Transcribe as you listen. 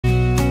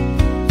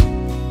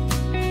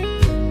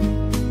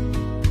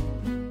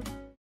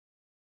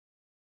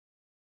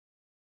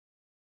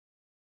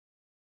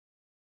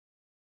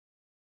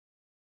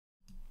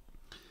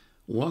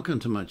Welcome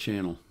to my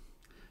channel,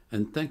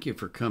 and thank you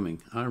for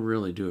coming. I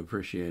really do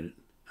appreciate it.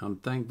 I'm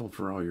thankful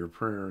for all your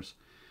prayers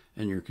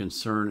and your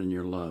concern and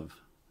your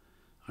love.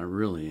 I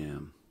really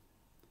am.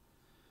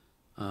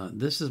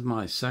 This is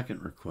my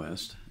second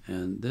request,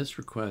 and this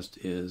request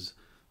is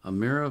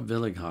Amira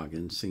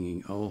Willighagen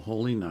singing "O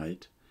Holy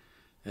Night"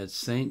 at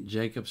St.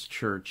 Jacob's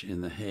Church in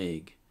The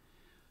Hague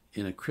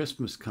in a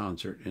Christmas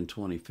concert in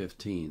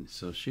 2015.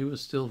 So she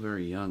was still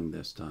very young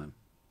this time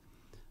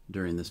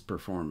during this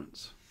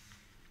performance.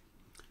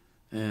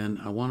 And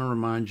I want to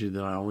remind you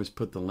that I always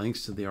put the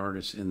links to the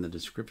artists in the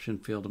description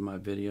field of my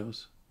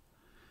videos.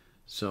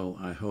 So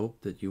I hope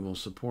that you will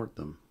support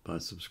them by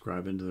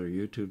subscribing to their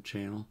YouTube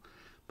channel,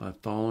 by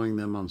following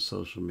them on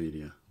social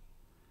media,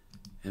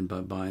 and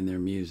by buying their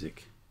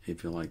music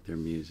if you like their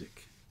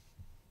music.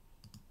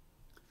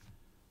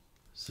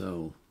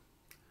 So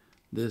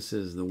this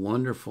is the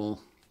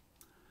wonderful,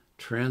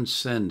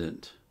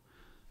 transcendent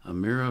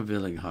Amira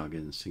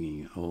Willighagen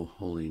singing "O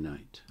Holy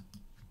Night."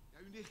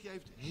 Nichtje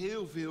heeft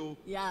heel veel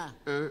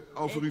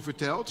over u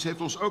verteld. Ze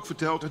heeft ons ook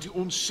verteld dat u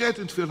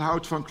ontzettend veel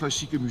houdt van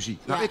klassieke muziek.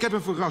 Nou, ik heb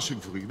een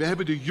verrassing voor u. We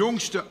hebben de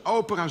jongste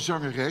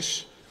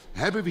operazangeres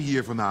hebben we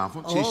hier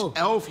vanavond. Ze is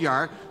 11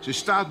 jaar. Ze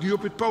staat nu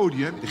op het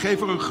podium. Ik geef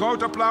haar een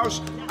groot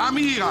applaus.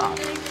 Amira!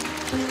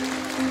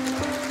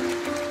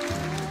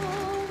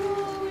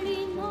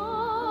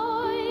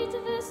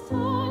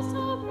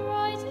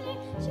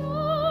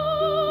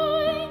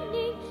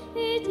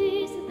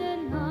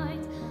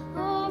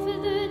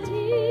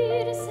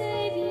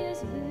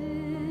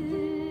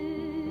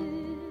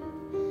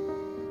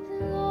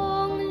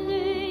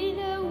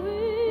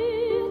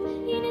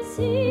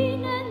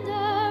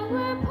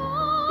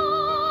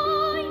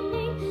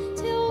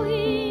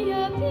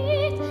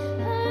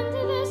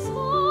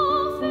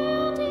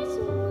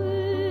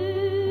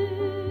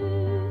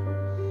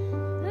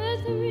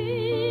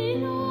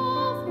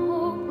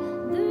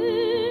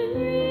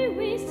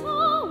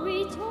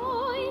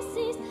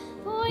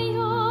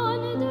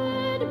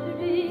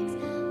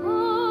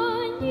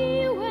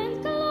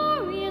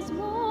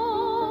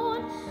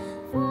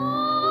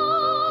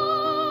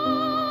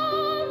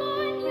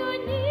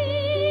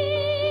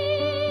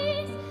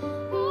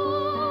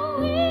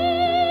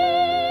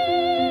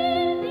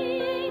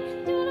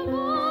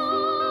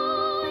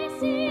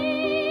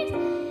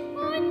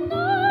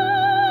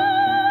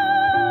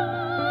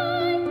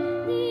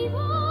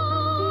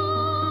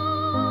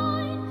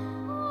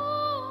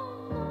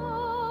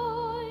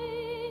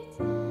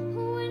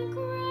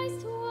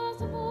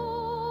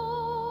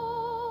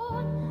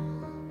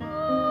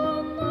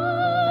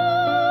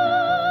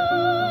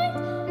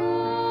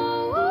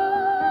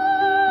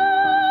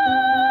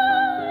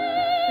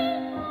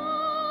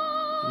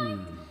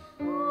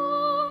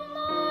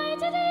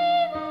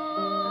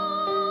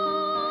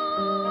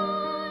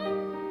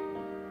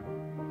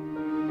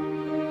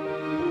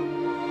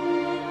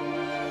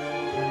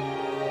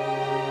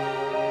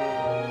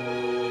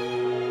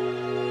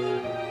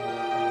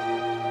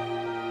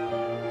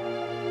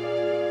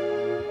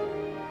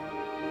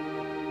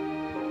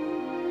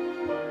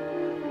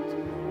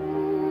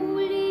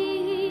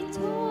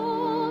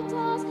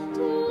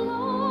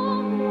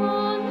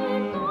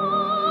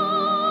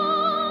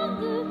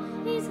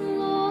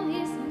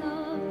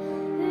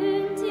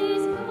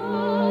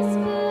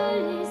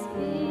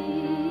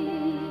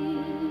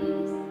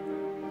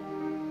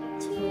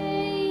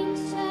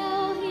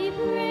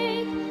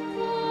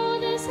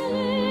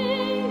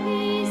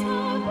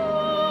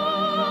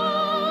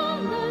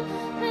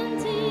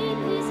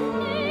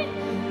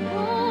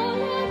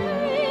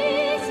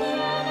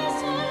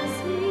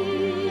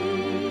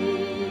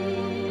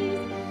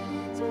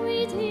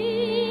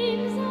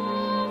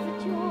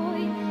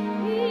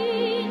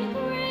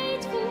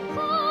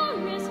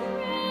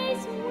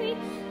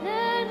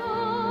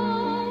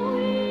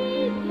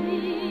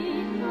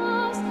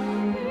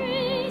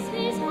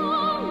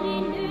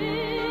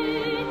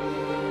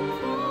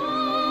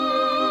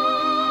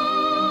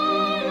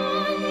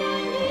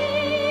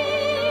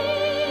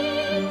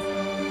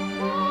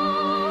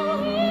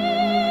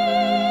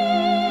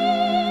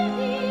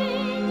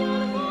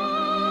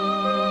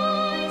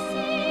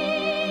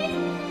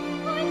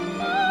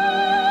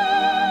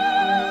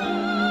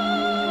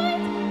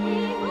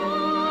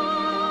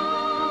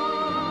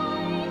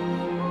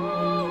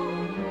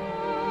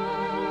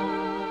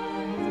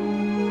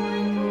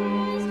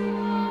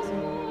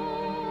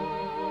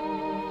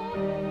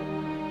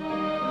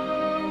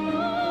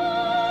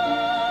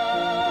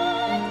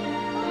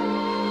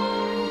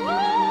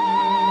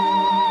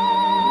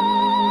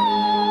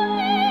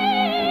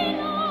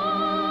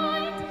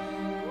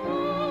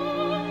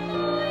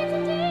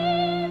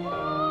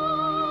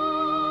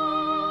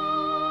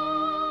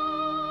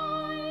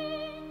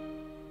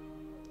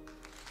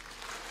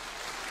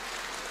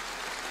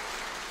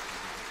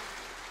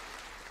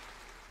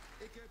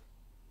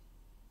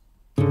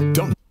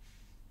 Don't.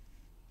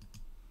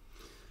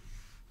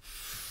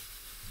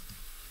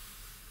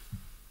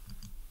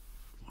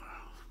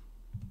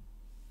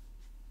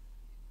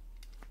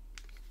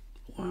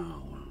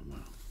 Wow.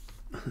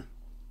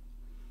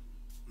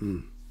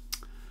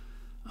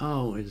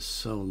 Oh, it is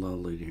so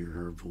lovely to hear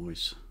her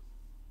voice.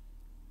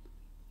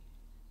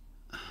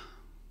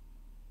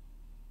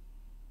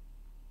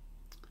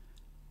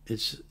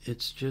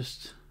 It's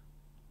just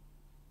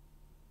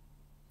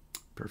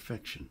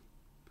perfection.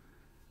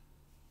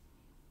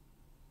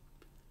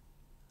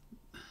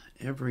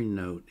 Every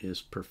note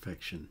is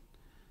perfection.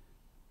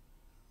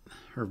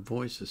 Her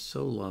voice is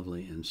so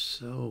lovely and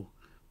so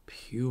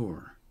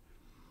pure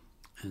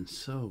and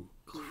so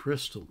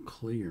crystal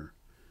clear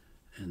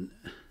and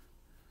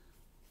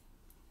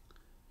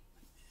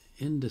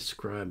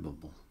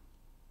indescribable.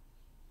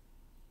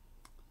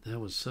 That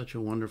was such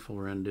a wonderful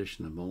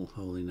rendition of Old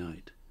Holy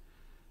Night.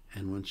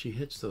 And when she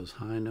hits those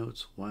high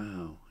notes,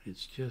 wow,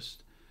 it's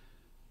just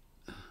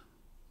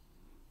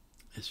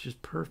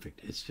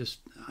perfect. It's just,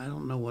 I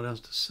don't know what else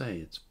to say.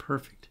 It's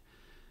perfect.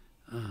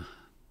 I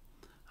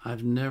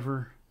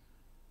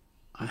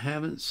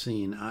haven't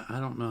seen, I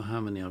don't know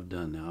how many I've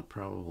done now,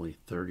 probably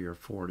 30 or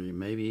 40,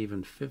 maybe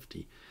even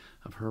 50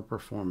 of her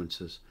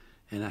performances,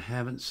 and I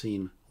haven't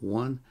seen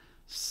one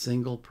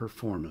single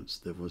performance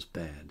that was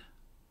bad,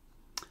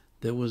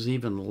 that was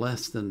even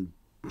less than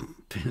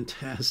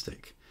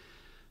fantastic.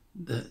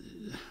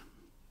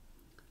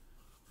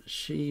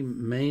 She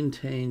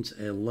maintains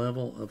a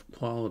level of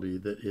quality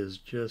that is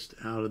just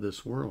out of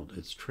this world.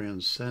 It's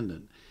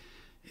transcendent.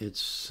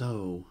 It's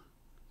so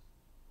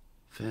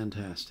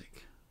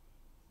fantastic.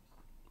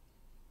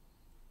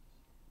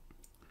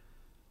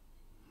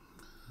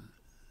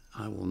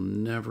 I will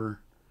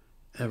never,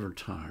 ever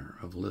tire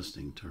of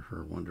listening to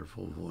her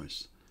wonderful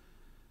voice.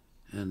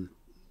 And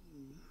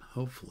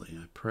hopefully,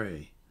 I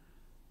pray,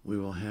 we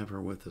will have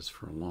her with us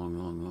for a long,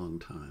 long, long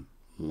time.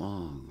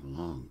 Long,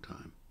 long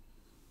time.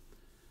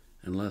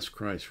 Unless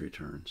Christ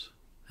returns.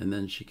 And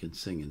then she can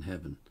sing in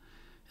heaven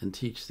and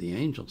teach the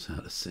angels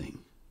how to sing.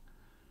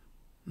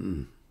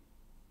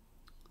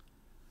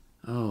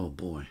 Oh,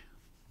 boy.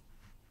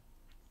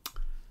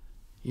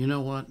 You know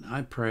what?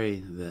 I pray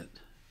that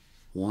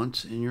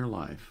once in your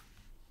life,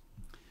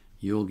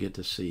 you'll get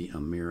to see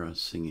Amira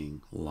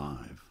singing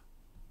live.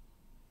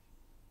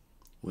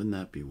 Wouldn't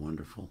that be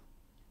wonderful?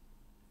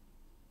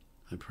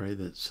 I pray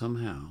that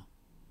somehow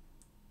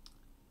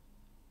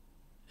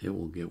it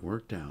will get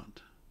worked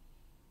out,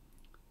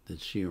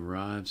 that she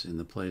arrives in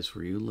the place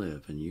where you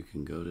live and you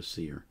can go to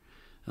see her.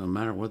 No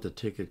matter what the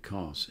ticket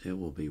costs, it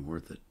will be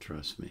worth it,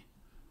 trust me.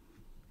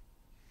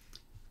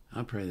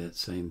 I pray that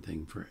same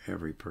thing for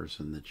every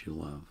person that you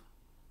love.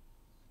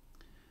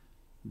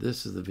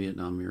 This is the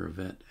Vietnam Era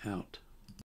Vet out.